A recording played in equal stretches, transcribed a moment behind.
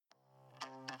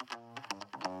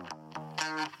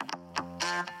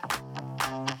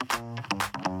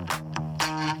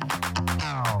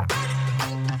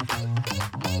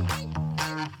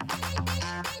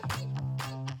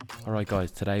Right,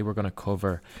 guys, today we're going to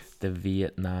cover the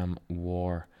Vietnam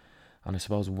War. And I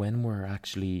suppose when we're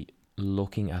actually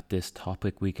looking at this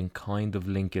topic, we can kind of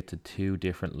link it to two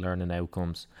different learning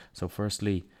outcomes. So,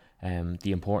 firstly,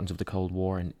 the importance of the Cold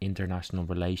War in international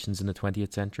relations in the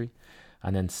 20th century.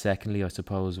 And then, secondly, I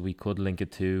suppose we could link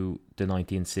it to the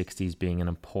 1960s being an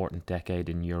important decade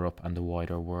in Europe and the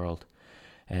wider world.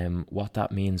 What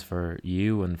that means for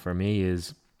you and for me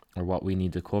is, or what we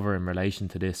need to cover in relation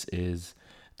to this, is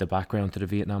the background to the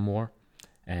Vietnam War,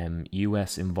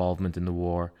 US involvement in the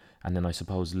war, and then I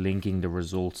suppose linking the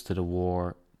results to the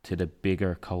war to the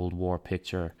bigger Cold War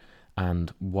picture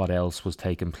and what else was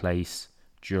taking place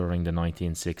during the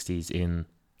 1960s in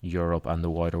Europe and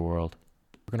the wider world.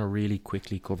 We're going to really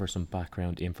quickly cover some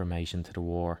background information to the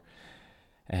war.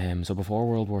 So before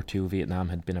World War II, Vietnam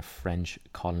had been a French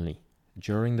colony.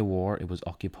 During the war, it was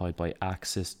occupied by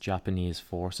Axis Japanese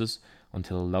forces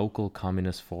until local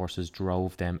communist forces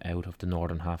drove them out of the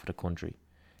northern half of the country.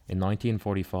 In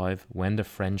 1945, when the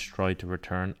French tried to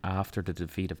return after the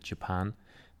defeat of Japan,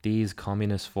 these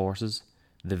communist forces,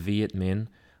 the Viet Minh,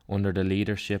 under the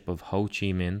leadership of Ho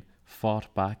Chi Minh,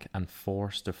 fought back and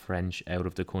forced the French out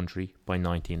of the country by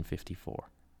 1954.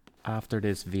 After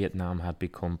this, Vietnam had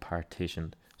become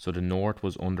partitioned, so the north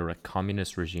was under a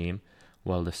communist regime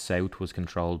while the south was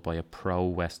controlled by a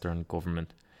pro-Western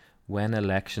government. When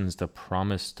elections that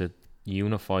promised to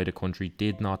unify the country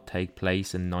did not take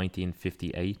place in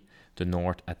 1958, the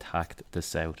north attacked the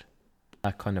south.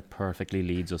 That kind of perfectly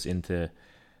leads us into,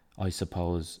 I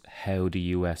suppose, how the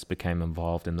US became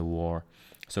involved in the war.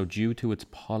 So due to its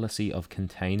policy of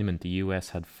containment, the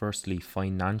US had firstly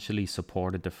financially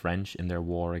supported the French in their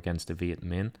war against the Viet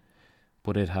Minh,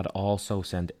 but it had also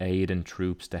sent aid and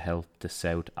troops to help the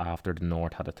south after the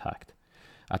north had attacked.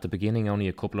 At the beginning, only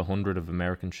a couple of hundred of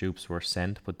American troops were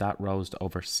sent, but that rose to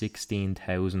over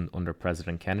 16,000 under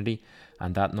President Kennedy,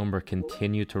 and that number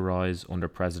continued to rise under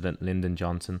President Lyndon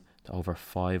Johnson to over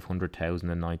 500,000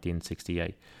 in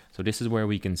 1968. So this is where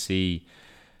we can see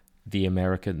the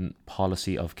American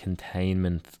policy of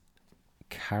containment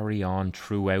carry on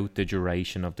throughout the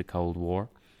duration of the Cold War.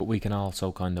 But we can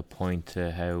also kind of point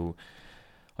to how,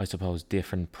 I suppose,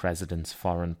 different presidents'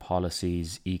 foreign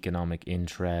policies, economic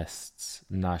interests,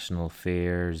 national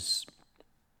fears,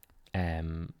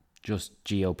 just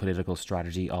geopolitical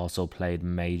strategy also played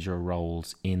major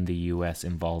roles in the US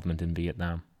involvement in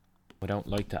Vietnam. I don't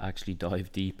like to actually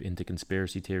dive deep into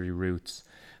conspiracy theory roots,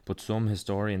 but some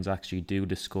historians actually do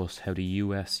discuss how the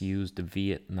US used the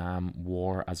Vietnam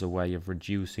War as a way of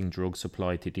reducing drug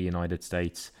supply to the United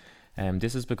States.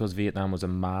 This is because Vietnam was a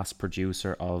mass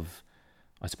producer of,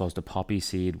 I suppose, the poppy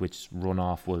seed, which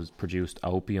runoff was produced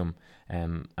opium,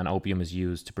 and opium is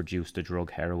used to produce the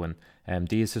drug heroin.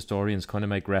 These historians kind of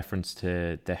make reference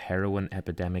to the heroin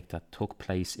epidemic that took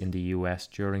place in the US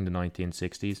during the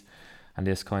 1960s, and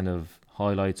this kind of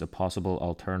highlights a possible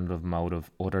alternative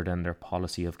motive other than their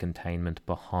policy of containment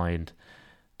behind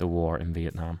the war in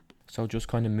Vietnam. So just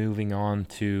kind of moving on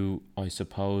to, I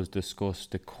suppose, discuss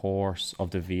the course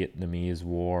of the Vietnamese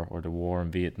War or the war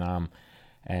in Vietnam.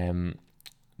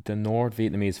 The North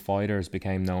Vietnamese fighters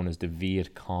became known as the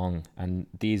Viet Cong, and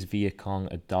these Viet Cong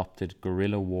adopted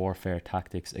guerrilla warfare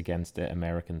tactics against the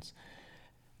Americans.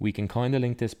 We can kind of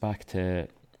link this back to,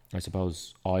 I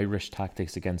suppose, Irish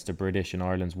tactics against the British in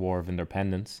Ireland's War of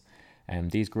Independence.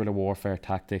 These guerrilla warfare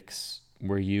tactics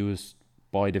were used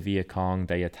by the Viet Cong.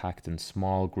 They attacked in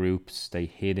small groups, they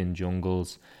hid in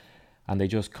jungles, and they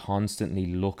just constantly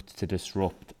looked to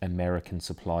disrupt American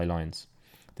supply lines.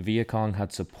 The Viet Cong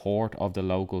had support of the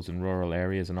locals in rural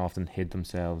areas and often hid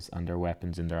themselves and their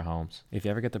weapons in their homes. If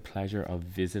you ever get the pleasure of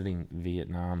visiting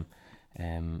Vietnam,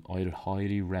 I'd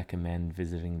highly recommend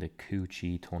visiting the Cu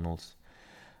Chi tunnels.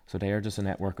 So they are just a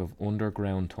network of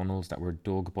underground tunnels that were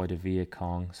dug by the Viet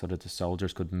Cong so that the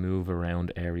soldiers could move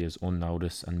around areas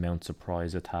unnoticed and mount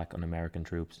surprise attack on American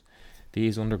troops.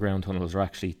 These underground tunnels are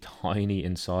actually tiny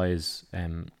in size.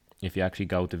 If you actually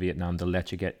go to Vietnam, they'll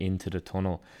let you get into the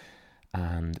tunnel,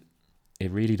 and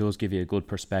it really does give you a good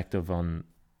perspective on,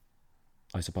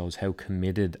 I suppose, how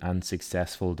committed and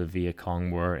successful the Viet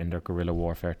Cong were in their guerrilla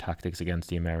warfare tactics against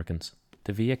the Americans.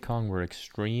 The Viet Cong were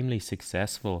extremely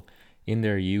successful in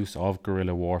their use of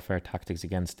guerrilla warfare tactics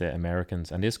against the Americans,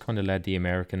 and this kind of led the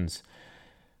Americans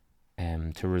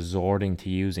to resorting to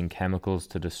using chemicals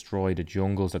to destroy the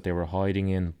jungles that they were hiding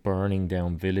in, burning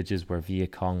down villages where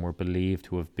Viet Cong were believed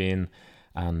to have been,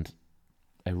 and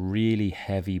a really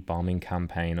heavy bombing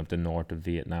campaign of the north of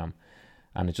Vietnam.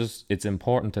 And it's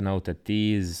important to note that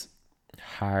these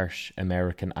harsh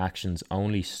American actions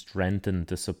only strengthened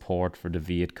the support for the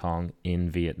Viet Cong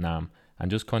in Vietnam and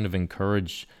just kind of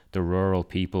encouraged the rural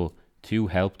people to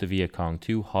help the Viet Cong,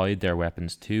 to hide their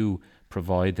weapons, to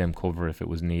provide them cover if it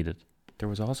was needed. There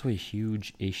was also a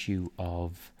huge issue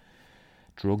of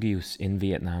drug use in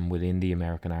Vietnam within the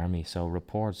American army. So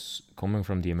reports coming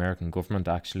from the American government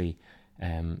actually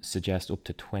suggest up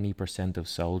to 20% of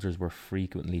soldiers were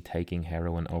frequently taking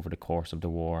heroin over the course of the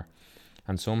war.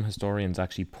 And some historians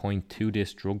actually point to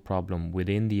this drug problem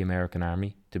within the American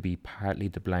army to be partly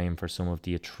to blame for some of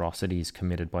the atrocities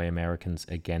committed by Americans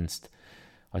against,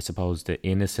 I suppose, the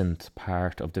innocent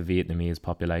part of the Vietnamese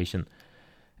population.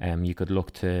 You could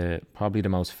look to probably the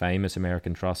most famous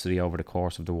American atrocity over the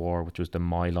course of the war, which was the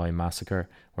My Lai massacre,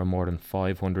 where more than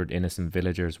 500 innocent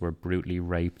villagers were brutally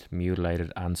raped,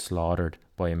 mutilated and slaughtered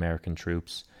by American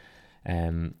troops.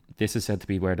 This is said to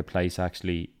be where the place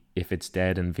actually, if it's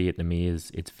dead in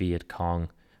Vietnamese, it's Viet Cong,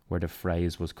 where the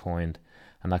phrase was coined.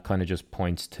 And that kind of just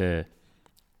points to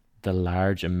the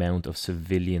large amount of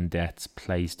civilian deaths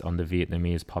placed on the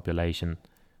Vietnamese population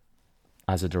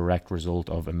as a direct result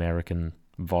of American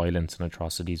violence and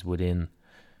atrocities within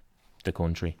the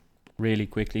country. Really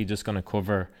quickly, just going to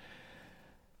cover,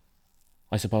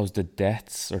 I suppose, the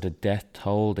deaths or the death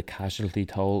toll, the casualty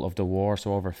toll of the war.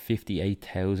 So over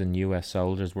 58,000 US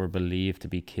soldiers were believed to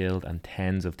be killed and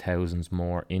tens of thousands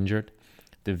more injured.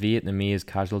 The Vietnamese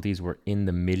casualties were in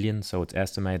the millions, so it's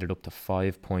estimated up to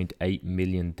 5.8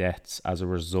 million deaths as a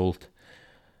result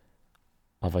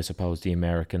of, I suppose, the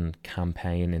American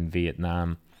campaign in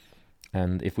Vietnam.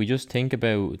 And if we just think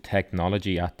about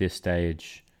technology at this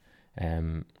stage, so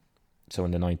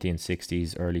in the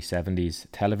 1960s, early 70s,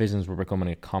 televisions were becoming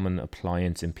a common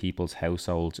appliance in people's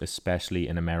households, especially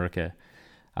in America.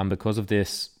 And because of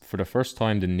this, for the first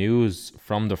time, the news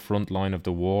from the front line of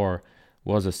the war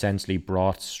was essentially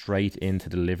brought straight into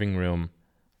the living room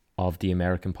of the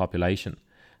American population.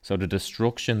 So the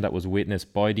destruction that was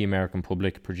witnessed by the American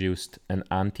public produced an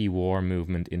anti-war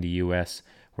movement in the US,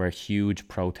 where huge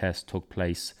protests took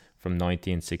place from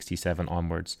 1967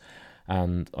 onwards.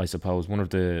 And I suppose one of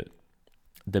the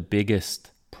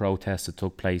biggest protests that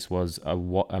took place was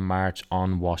a march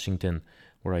on Washington,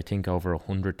 where I think over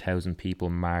 100,000 people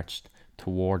marched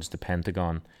towards the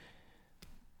Pentagon,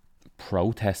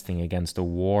 protesting against a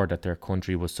war that their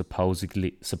country was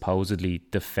supposedly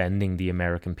defending the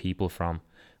American people from,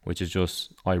 which is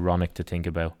just ironic to think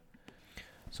about.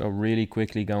 So really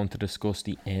quickly going to discuss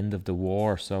the end of the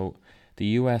war. So the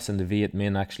US and the Viet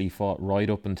Minh actually fought right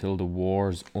up until the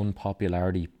war's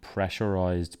unpopularity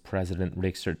pressurized President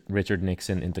Richard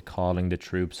Nixon into calling the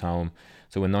troops home.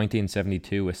 So in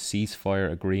 1972, a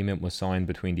ceasefire agreement was signed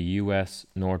between the US,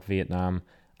 North Vietnam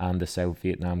and the South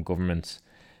Vietnam governments.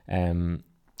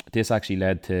 This actually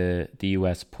led to the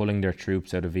US pulling their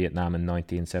troops out of Vietnam in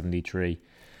 1973.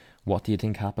 What do you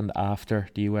think happened after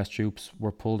the US troops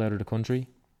were pulled out of the country?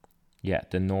 Yeah,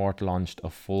 the North launched a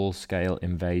full-scale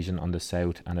invasion on the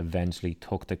South and eventually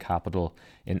took the capital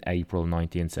in April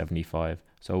 1975.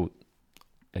 So,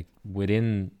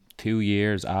 within 2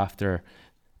 years after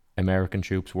American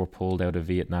troops were pulled out of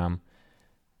Vietnam,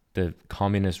 the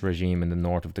communist regime in the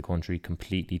north of the country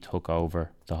completely took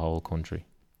over the whole country.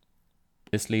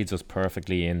 This leads us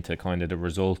perfectly into kind of the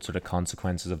results or the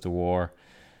consequences of the war.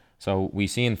 So we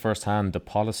see in firsthand the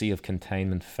policy of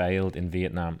containment failed in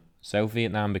Vietnam. South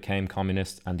Vietnam became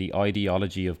communist, and the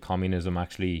ideology of communism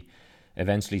actually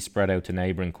eventually spread out to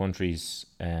neighbouring countries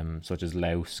such as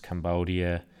Laos,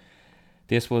 Cambodia.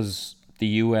 This was the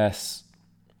US,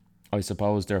 I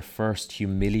suppose, their first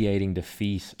humiliating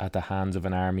defeat at the hands of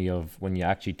an army of, when you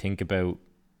actually think about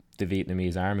the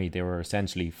Vietnamese army, they were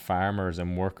essentially farmers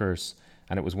and workers,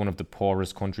 and it was one of the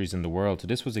poorest countries in the world. So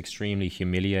this was extremely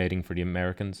humiliating for the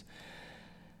Americans.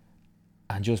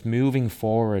 And just moving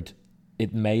forward,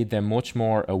 it made them much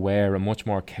more aware and much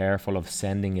more careful of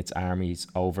sending its armies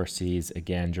overseas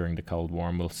again during the Cold War,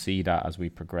 and we'll see that as we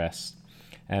progress.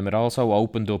 It also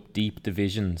opened up deep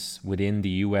divisions within the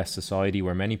US society,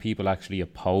 where many people actually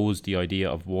opposed the idea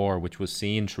of war, which was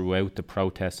seen throughout the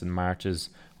protests and marches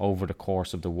over the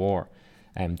course of the war.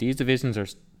 These divisions are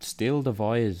still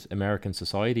divide American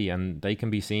society, and they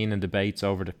can be seen in debates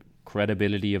over the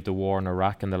credibility of the war in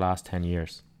Iraq in the last 10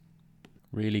 years.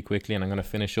 Really quickly, and I'm going to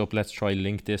finish up, let's try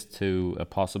link this to a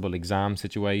possible exam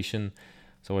situation.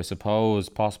 So I suppose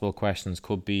possible questions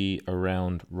could be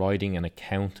around writing an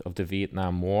account of the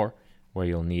Vietnam War, where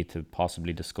you'll need to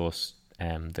possibly discuss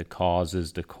the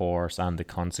causes, the course and the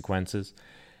consequences.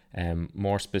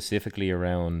 More specifically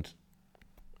around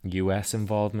US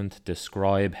involvement,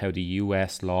 describe how the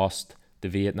US lost the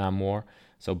Vietnam War.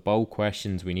 So both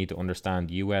questions, we need to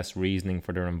understand US reasoning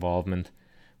for their involvement.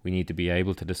 We need to be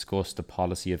able to discuss the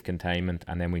policy of containment,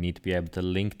 and then we need to be able to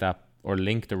link that or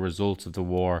link the results of the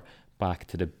war back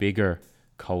to the bigger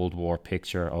Cold War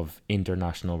picture of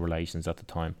international relations at the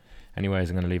time. Anyways,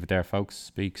 I'm going to leave it there, folks.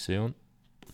 Speak soon.